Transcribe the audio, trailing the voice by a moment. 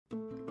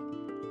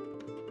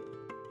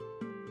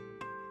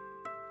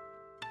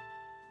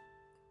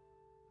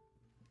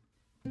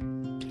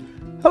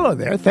Hello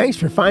there. Thanks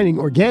for finding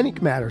Organic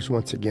Matters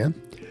once again.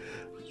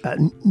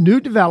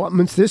 New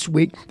developments this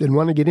week. Didn't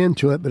want to get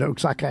into it, but it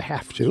looks like I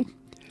have to.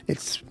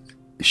 It's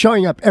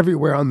showing up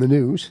everywhere on the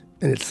news,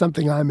 and it's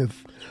something I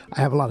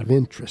have a lot of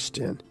interest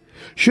in.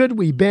 Should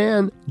we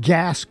ban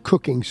gas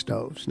cooking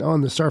stoves? Now,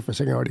 on the surface,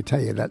 I can already tell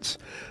you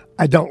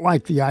I don't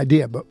like the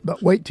idea,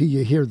 but wait till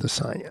you hear the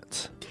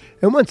science.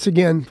 And once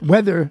again,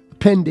 weather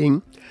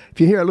pending. If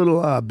you hear a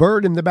little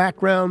bird in the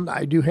background,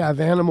 I do have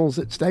animals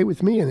that stay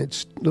with me, and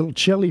it's a little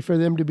chilly for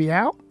them to be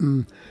out.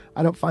 And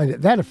I don't find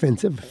it that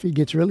offensive. If he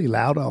gets really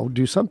loud, I'll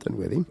do something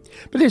with him.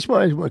 But this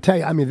one I want to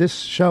tell you, this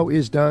show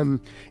is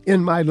done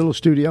in my little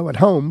studio at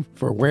home.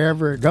 For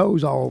wherever it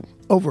goes, all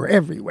over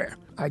everywhere.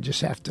 I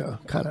just have to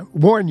kind of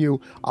warn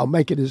you, I'll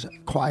make it as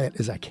quiet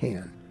as I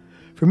can.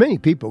 For many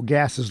people,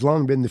 gas has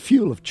long been the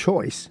fuel of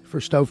choice for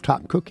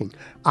stovetop cooking.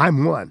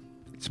 I'm one.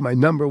 It's my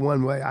number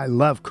one way. I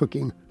love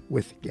cooking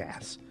with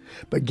gas.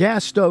 But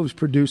gas stoves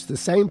produce the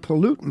same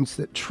pollutants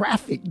that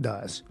traffic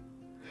does,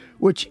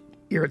 which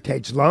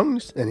irritates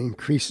lungs and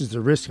increases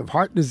the risk of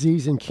heart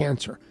disease and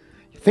cancer.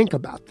 Think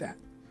about that.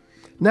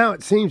 Now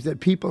it seems that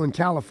people in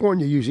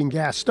California using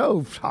gas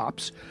stove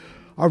tops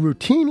are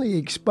routinely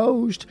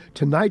exposed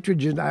to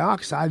nitrogen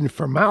dioxide and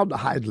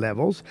formaldehyde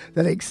levels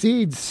that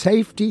exceed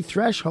safety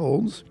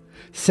thresholds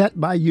set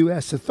by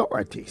U.S.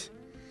 authorities.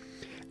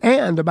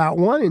 And about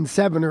 1 in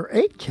 7 or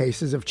 8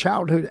 cases of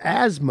childhood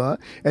asthma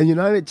in the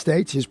United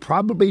States is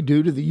probably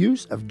due to the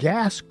use of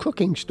gas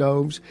cooking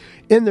stoves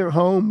in their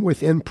home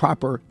with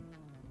improper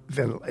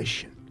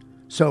ventilation.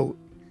 So,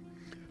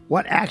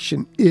 what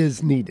action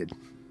is needed?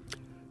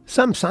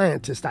 Some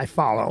scientists I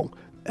follow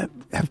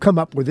have come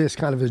up with this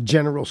kind of a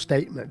general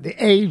statement. The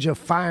age of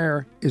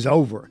fire is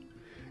over.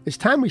 It's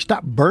time we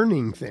stop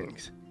burning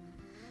things.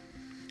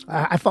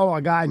 I follow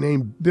a guy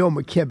named Bill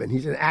McKibben.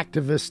 He's an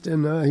activist,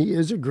 and he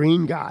is a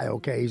green guy,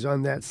 okay? He's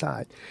on that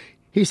side.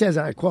 He says,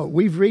 and I quote,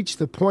 "We've reached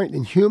the point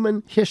in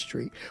human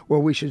history where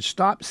we should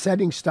stop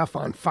setting stuff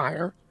on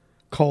fire,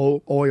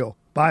 coal, oil,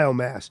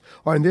 biomass,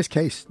 or in this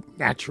case,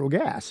 natural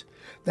gas,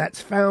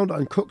 that's found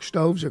on cook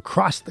stoves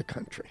across the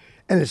country.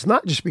 And it's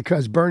not just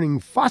because burning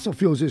fossil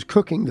fuels is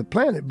cooking the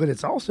planet, but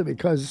it's also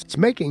because it's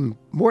making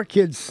more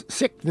kids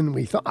sick than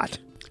we thought."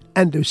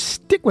 And to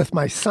stick with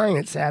my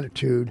science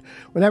attitude,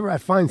 whenever I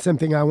find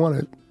something I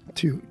want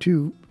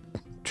to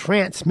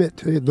transmit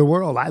to the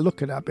world, I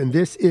look it up. And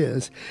this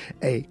is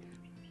a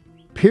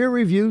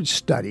peer-reviewed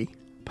study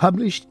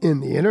published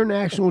in the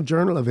International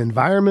Journal of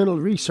Environmental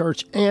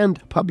Research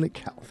and Public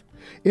Health.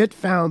 It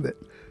found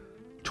that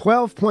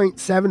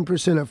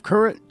 12.7% of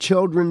current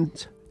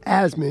children's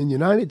asthma in the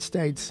United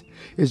States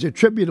is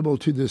attributable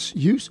to this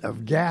use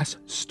of gas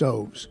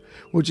stoves,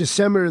 which is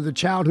similar to the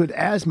childhood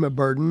asthma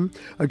burden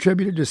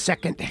attributed to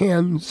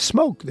secondhand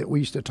smoke that we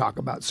used to talk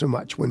about so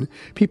much when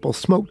people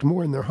smoked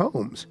more in their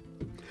homes.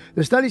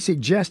 The study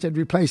suggested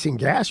replacing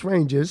gas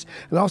ranges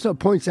and also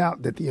points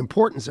out that the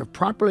importance of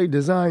properly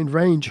designed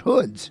range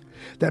hoods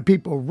that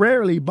people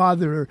rarely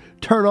bother to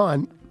turn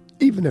on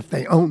even if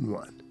they own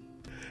one.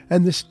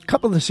 And this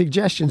couple of the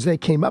suggestions they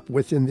came up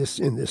with in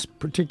this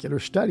particular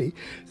study,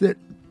 that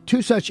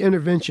 2 such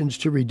interventions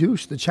to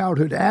reduce the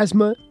childhood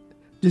asthma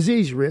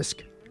disease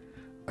risk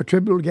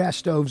attributable to gas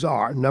stoves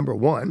are, number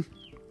 1,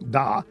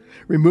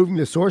 removing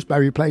the source by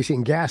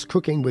replacing gas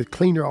cooking with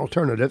cleaner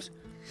alternatives.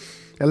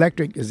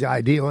 Electric is the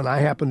ideal, and I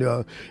happen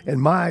to,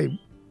 in my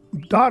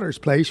daughter's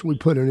place, we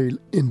put an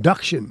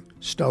induction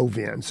stove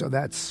in, so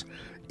that's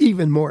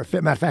even more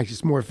efficient. Matter of fact,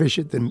 it's more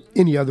efficient than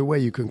any other way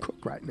you can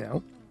cook right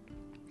now.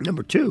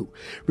 Number 2,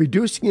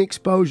 reducing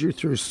exposure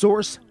through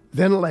source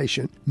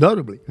ventilation.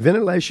 Notably,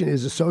 ventilation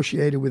is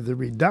associated with the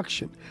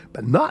reduction,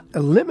 but not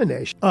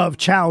elimination, of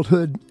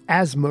childhood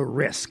asthma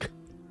risk.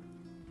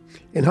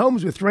 In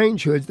homes with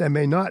range hoods, they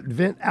may not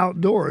vent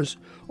outdoors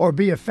or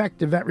be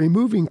effective at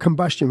removing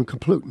combustion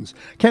pollutants.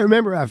 Can't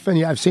remember how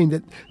funny I've seen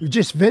that you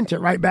just vent it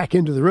right back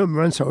into the room and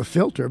run through a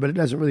filter, but it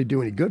doesn't really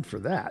do any good for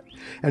that.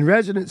 And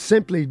residents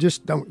simply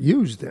just don't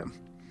use them.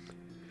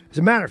 As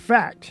a matter of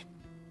fact,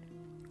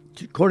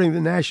 according to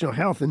the National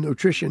Health and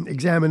Nutrition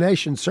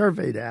Examination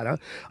survey data,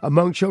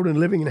 among children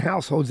living in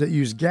households that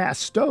use gas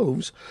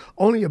stoves,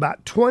 only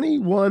about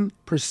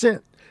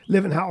 21%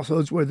 live in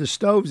households where the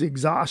stove's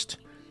exhaust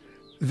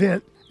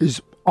vent is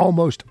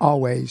almost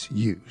always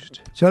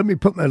used. So let me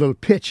put my little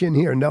pitch in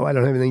here. No, I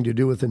don't have anything to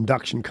do with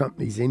induction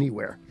companies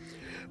anywhere.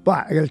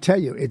 But I got to tell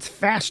you, it's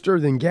faster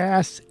than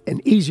gas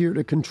and easier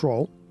to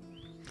control.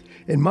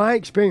 In my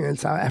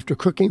experience, after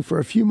cooking for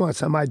a few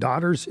months on my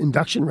daughter's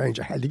induction range,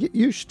 I had to get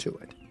used to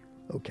it.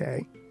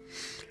 Okay.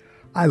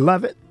 I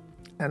love it,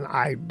 and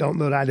I don't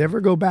know that I'd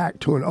ever go back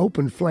to an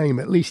open flame,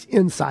 at least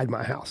inside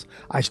my house.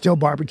 I still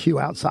barbecue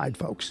outside,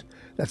 folks.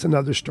 That's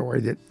another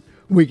story that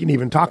we can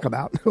even talk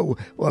about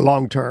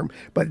long term.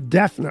 But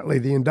definitely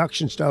the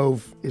induction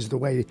stove is the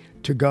way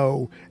to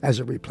go as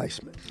a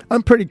replacement.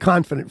 I'm pretty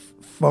confident,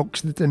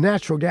 folks, that the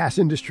natural gas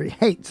industry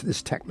hates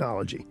this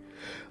technology.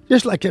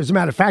 Just like, as a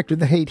matter of fact,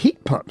 they hate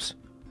heat pumps.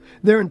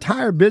 Their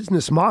entire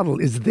business model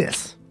is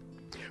this.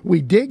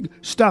 We dig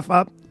stuff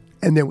up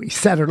and then we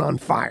set it on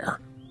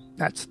fire.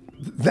 That's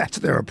that's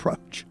their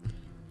approach.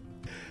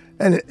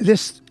 And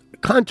this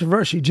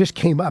controversy just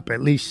came up,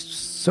 at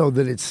least so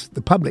that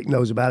the public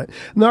knows about it.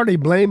 I'm already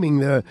blaming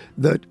the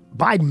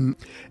Biden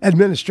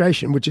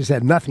administration, which has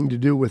had nothing to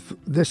do with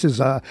this.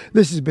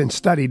 This has been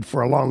studied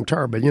for a long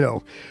term, but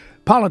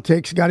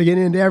politics got to get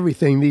into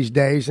everything these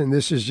days, and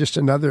this is just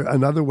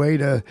another way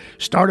to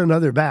start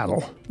another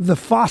battle. The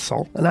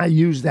fossil, and I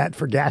use that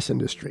for gas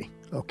industry.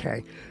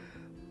 Okay,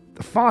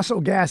 the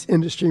fossil gas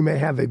industry may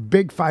have a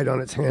big fight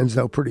on its hands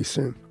though pretty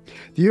soon.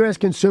 The U.S.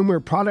 Consumer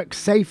Product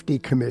Safety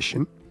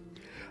Commission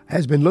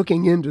has been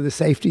looking into the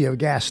safety of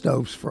gas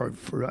stoves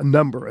for a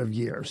number of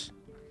years.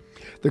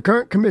 The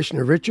current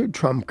commissioner, Richard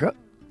Trumka,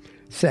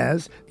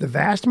 says the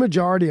vast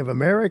majority of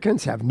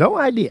Americans have no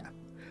idea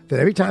that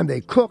every time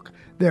they cook,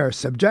 they're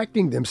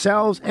subjecting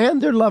themselves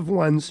and their loved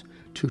ones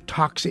to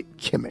toxic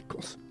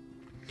chemicals.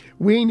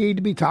 We need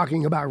to be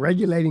talking about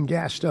regulating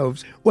gas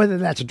stoves, whether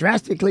that's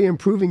drastically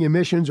improving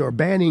emissions or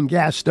banning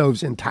gas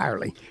stoves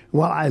entirely.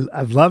 While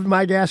I've loved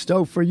my gas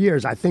stove for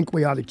years, I think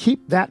we ought to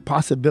keep that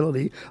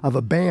possibility of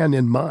a ban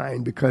in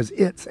mind because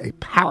it's a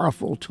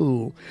powerful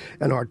tool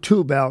in our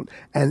tool belt,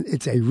 and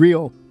it's a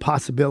real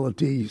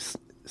possibility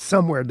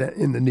somewhere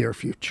in the near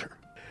future.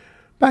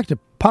 Back to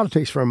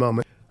politics for a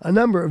moment. A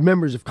number of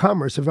members of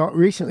Congress have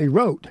recently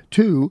wrote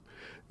to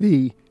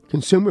the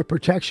Consumer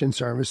Protection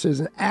Services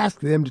and asked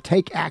them to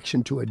take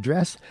action to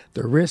address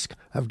the risk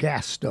of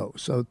gas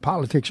stoves. So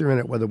politics are in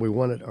it whether we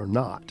want it or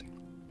not.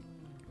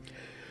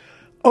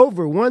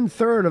 Over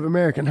 1/3 of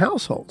American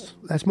households,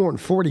 that's more than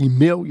 40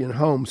 million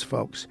homes,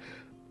 folks,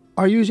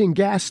 are using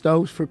gas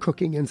stoves for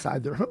cooking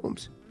inside their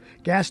homes.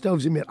 Gas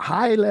stoves emit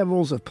high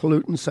levels of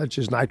pollutants such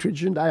as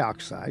nitrogen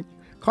dioxide,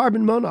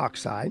 carbon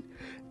monoxide,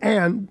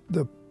 and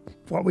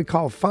what we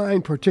call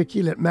fine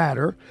particulate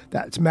matter,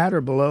 that's matter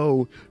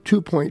below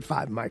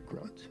 2.5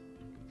 microns.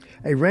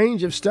 A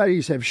range of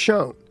studies have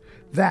shown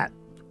that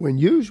when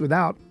used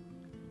without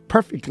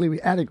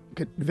perfectly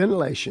adequate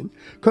ventilation,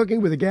 cooking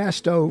with a gas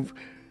stove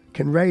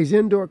can raise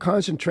indoor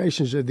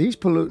concentrations of these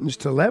pollutants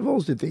to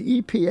levels that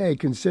the EPA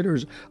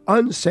considers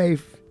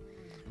unsafe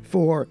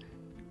for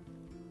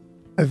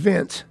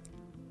events,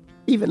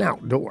 even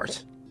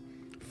outdoors.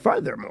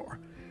 Furthermore,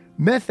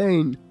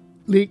 methane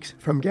leaks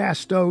from gas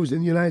stoves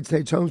in the United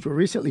States homes were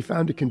recently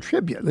found to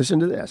contribute, listen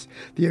to this,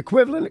 the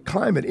equivalent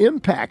climate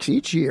impacts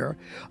each year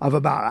of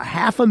about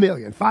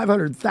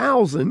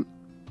 500,000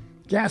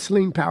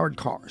 gasoline-powered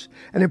cars.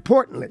 And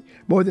importantly,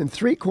 more than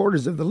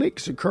 3/4 of the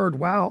leaks occurred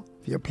while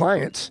the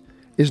appliance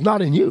is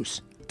not in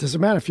use. It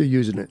doesn't matter if you're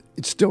using it,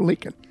 it's still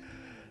leaking.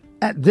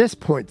 At this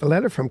point, the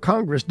letter from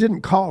Congress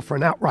didn't call for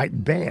an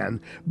outright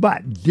ban,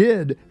 but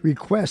did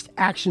request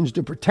actions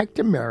to protect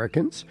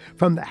Americans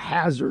from the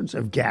hazards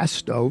of gas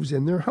stoves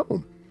in their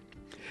home.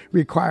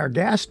 Require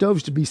gas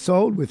stoves to be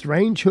sold with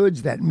range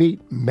hoods that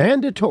meet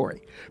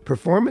mandatory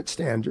performance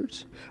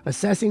standards,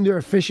 assessing their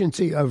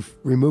efficiency of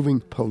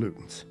removing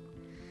pollutants.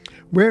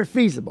 Where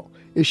feasible,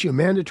 issue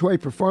mandatory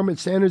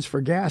performance standards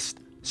for gas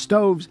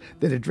stoves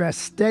that address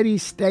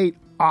steady-state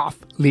off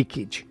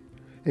leakage,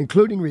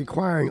 including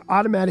requiring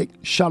automatic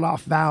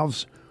shut-off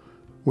valves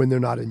when they're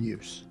not in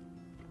use.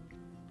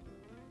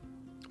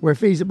 Where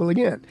feasible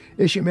again,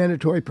 issue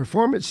mandatory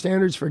performance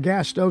standards for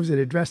gas stoves that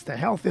address the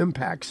health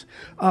impacts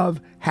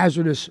of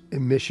hazardous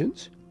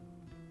emissions.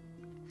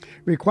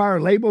 Require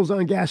labels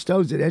on gas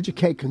stoves that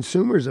educate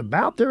consumers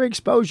about their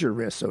exposure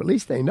risks, so at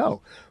least they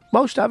know.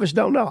 Most of us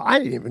don't know. I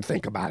didn't even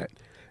think about it,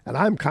 and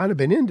I'm kind of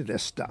been into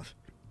this stuff.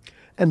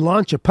 And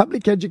launch a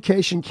public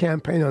education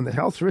campaign on the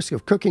health risk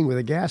of cooking with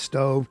a gas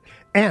stove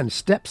and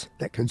steps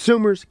that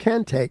consumers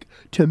can take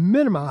to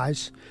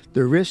minimize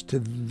the risk to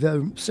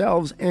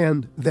themselves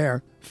and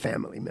their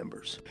family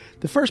members.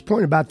 The first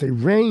point about the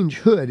range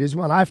hood is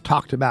one I've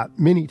talked about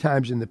many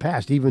times in the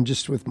past, even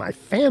just with my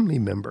family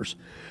members.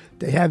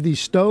 They have these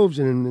stoves,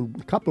 and in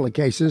a couple of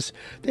cases,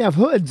 they have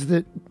hoods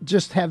that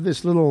just have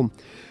this little,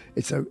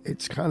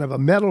 it's kind of a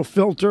metal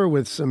filter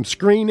with some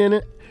screen in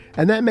it.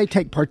 And that may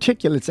take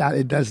particulates out.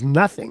 It does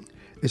nothing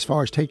as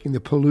far as taking the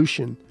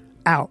pollution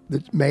out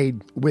that's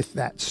made with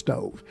that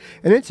stove.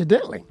 And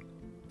incidentally,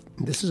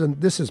 this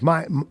is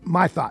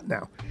my thought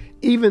now.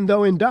 Even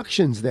though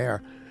induction's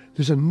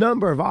there's a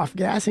number of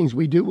off-gassings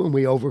we do when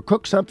we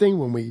overcook something,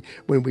 when we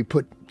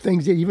put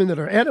things in even that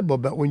are edible,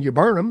 but when you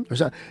burn them,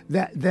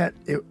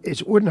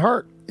 it wouldn't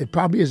hurt. It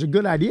probably is a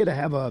good idea to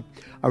have a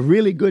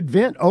really good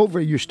vent over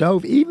your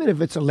stove, even if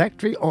it's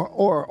electric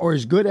or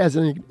as good as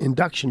an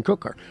induction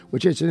cooker,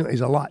 which is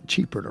a lot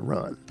cheaper to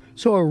run.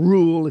 So a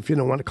rule, if you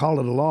don't want to call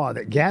it a law,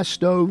 that gas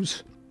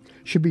stoves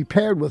should be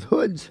paired with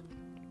hoods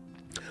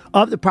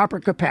of the proper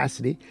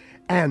capacity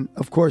and,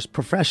 of course,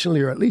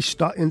 professionally or at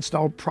least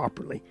installed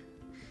properly.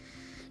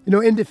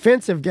 In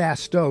defense of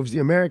gas stoves, the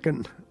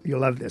American,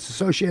 you'll love this,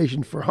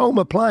 Association for Home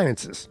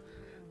Appliances,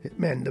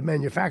 the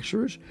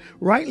manufacturers,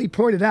 rightly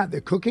pointed out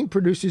that cooking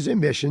produces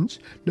emissions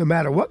no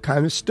matter what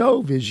kind of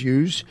stove is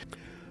used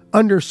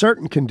under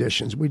certain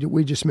conditions.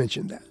 We just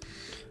mentioned that.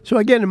 So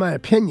again, in my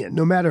opinion,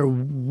 no matter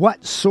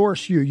what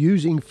source you're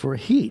using for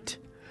heat,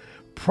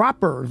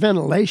 proper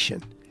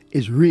ventilation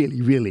is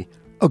really, really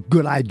a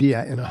good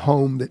idea in a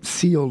home that's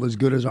sealed as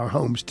good as our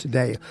homes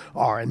today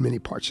are in many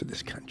parts of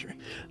this country.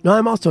 Now,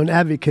 I'm also an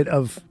advocate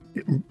of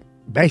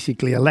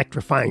basically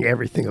electrifying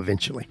everything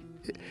eventually.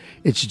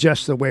 It's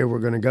just the way we're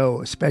going to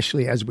go,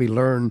 especially as we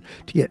learn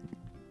to get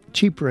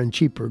cheaper and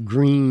cheaper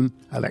green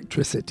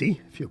electricity,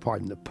 if you'll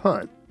pardon the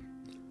pun.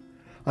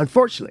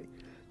 Unfortunately,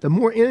 the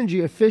more energy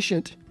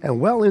efficient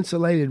and well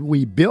insulated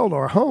we build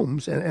our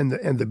homes and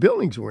the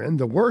buildings we're in,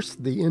 the worse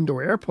the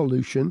indoor air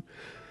pollution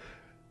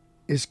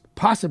is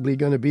possibly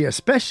going to be,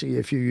 especially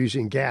if you're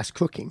using gas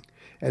cooking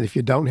and if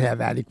you don't have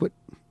adequate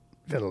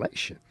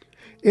ventilation.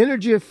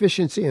 Energy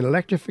efficiency and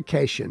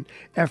electrification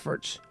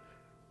efforts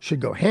should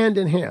go hand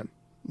in hand,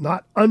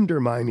 not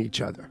undermine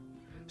each other.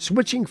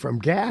 Switching from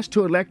gas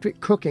to electric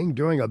cooking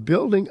during a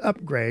building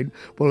upgrade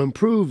will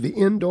improve the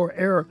indoor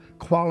air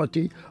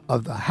quality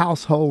of the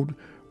household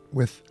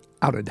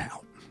without a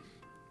doubt.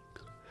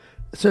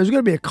 So there's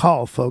going to be a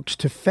call, folks,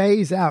 to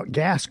phase out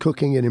gas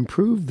cooking and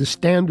improve the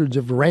standards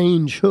of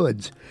range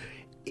hoods.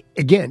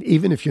 Again,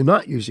 even if you're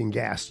not using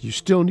gas, you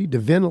still need to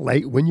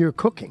ventilate when you're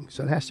cooking,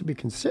 so it has to be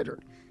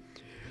considered.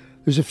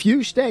 There's a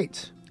few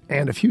states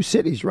and a few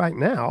cities right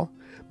now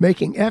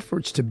making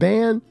efforts to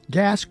ban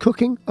gas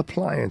cooking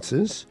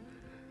appliances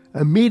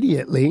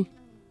immediately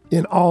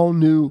in all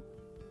new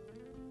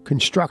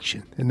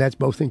construction, and that's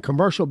both in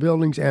commercial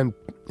buildings and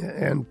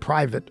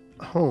private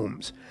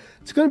homes.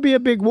 It's going to be a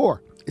big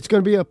war. It's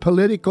going to be a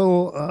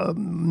political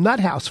nut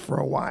house for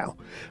a while.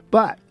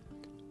 But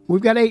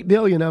we've got 8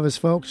 billion of us,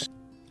 folks,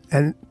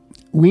 and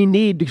we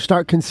need to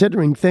start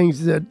considering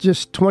things that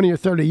just 20 or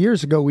 30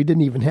 years ago we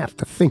didn't even have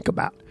to think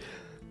about.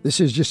 This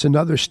is just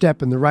another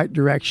step in the right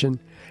direction.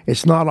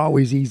 It's not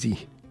always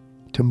easy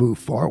to move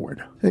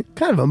forward.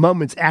 Kind of a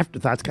moment's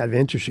afterthought's kind of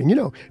interesting. You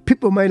know,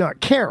 people may not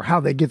care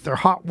how they get their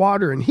hot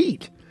water and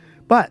heat,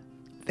 but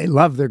they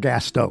love their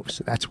gas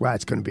stoves. That's why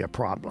it's going to be a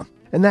problem.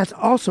 And that's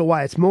also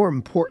why it's more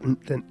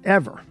important than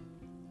ever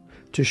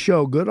to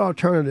show good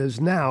alternatives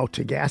now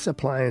to gas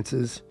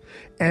appliances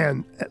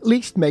and at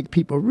least make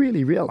people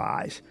really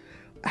realize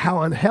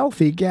how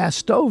unhealthy gas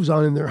stoves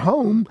are in their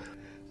home.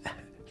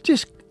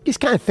 Just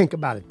kind of think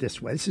about it this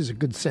way. This is a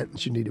good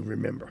sentence you need to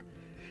remember.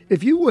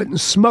 If you wouldn't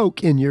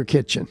smoke in your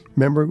kitchen,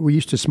 remember we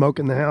used to smoke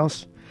in the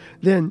house,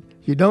 then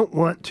you don't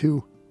want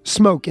to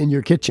smoke in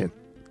your kitchen.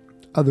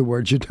 In other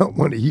words, you don't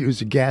want to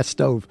use a gas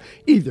stove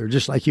either,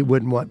 just like you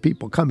wouldn't want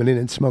people coming in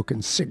and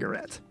smoking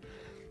cigarettes.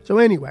 So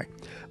anyway,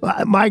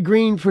 my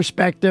green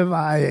perspective,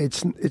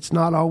 it's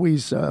not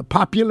always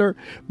popular,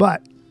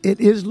 but it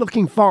is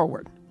looking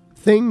forward.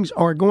 Things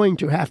are going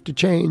to have to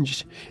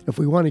change if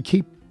we want to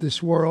keep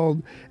this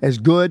world as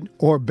good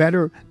or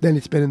better than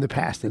it's been in the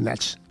past, and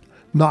that's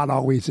not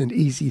always an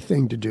easy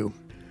thing to do.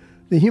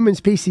 The human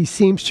species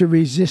seems to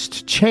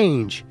resist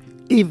change,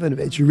 even if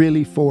it's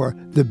really for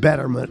the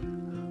betterment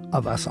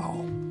of us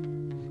all.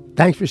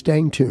 Thanks for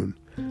staying tuned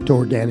to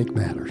Organic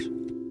Matters.